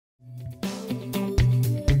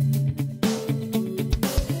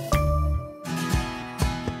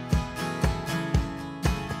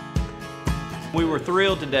We were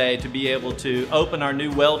thrilled today to be able to open our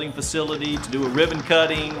new welding facility, to do a ribbon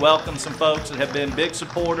cutting, welcome some folks that have been big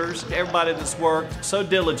supporters, everybody that's worked so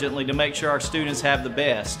diligently to make sure our students have the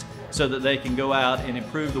best so that they can go out and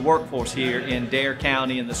improve the workforce here in Dare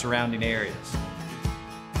County and the surrounding areas.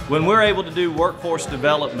 When we're able to do workforce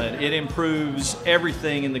development, it improves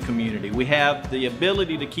everything in the community. We have the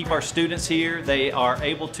ability to keep our students here. They are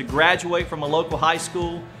able to graduate from a local high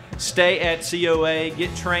school, stay at COA,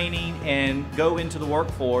 get training, and go into the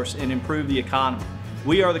workforce and improve the economy.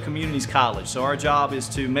 We are the community's college, so our job is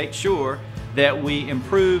to make sure that we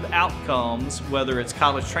improve outcomes, whether it's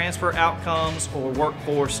college transfer outcomes or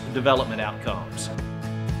workforce development outcomes.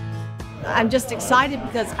 I'm just excited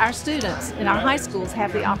because our students in our high schools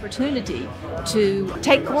have the opportunity to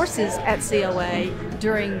take courses at COA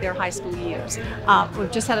during their high school years.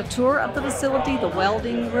 We've just had a tour of the facility, the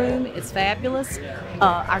welding room. It's fabulous.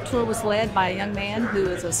 Our tour was led by a young man who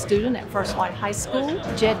is a student at First Light High School.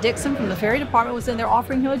 Jed Dixon from the Ferry Department was in there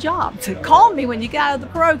offering him a job. So call me when you get out of the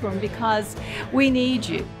program because we need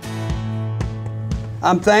you.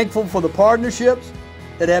 I'm thankful for the partnerships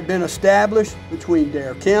that have been established between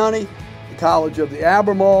Dare County, the College of the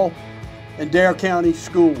Albemarle, and Dare County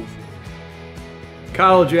schools.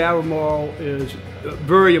 College of Albemarle is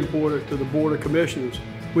very important to the Board of Commissioners.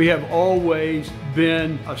 We have always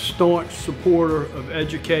been a staunch supporter of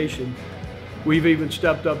education. We've even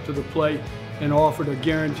stepped up to the plate and offered a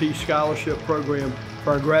guaranteed scholarship program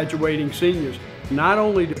for our graduating seniors, not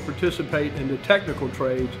only to participate in the technical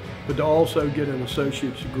trades, but to also get an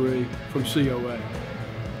associate's degree from COA.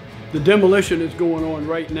 The demolition is going on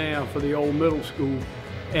right now for the old middle school,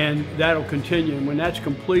 and that'll continue. And when that's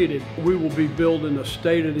completed, we will be building a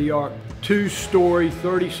state-of-the-art 2-story,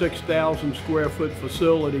 36,000 square foot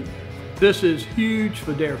facility. This is huge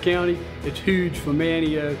for Dare County. It's huge for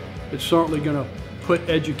Manteo. It's certainly going to put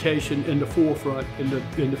education in the forefront in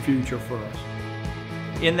the future for us.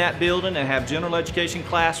 In that building and have general education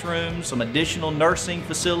classrooms, some additional nursing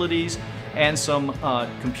facilities, and some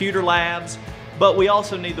computer labs. But we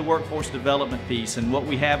also need the workforce development piece, and what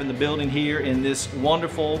we have in the building here in this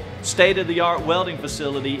wonderful state-of-the-art welding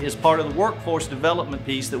facility is part of the workforce development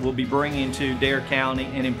piece that we'll be bringing to Dare County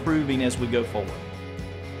and improving as we go forward.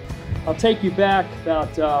 I'll take you back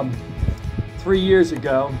about 3 years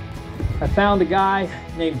ago. I found a guy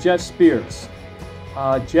named Jeff Spears.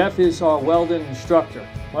 Jeff is our welding instructor.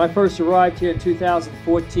 When I first arrived here in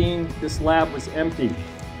 2014, this lab was empty.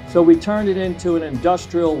 So we turned it into an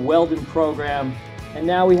industrial welding program, and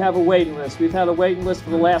now we have a waiting list. We've had a waiting list for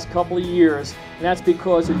the last couple of years, and that's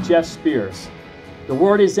because of Jeff Spears. The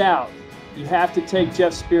word is out. You have to take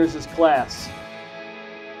Jeff Spears' class.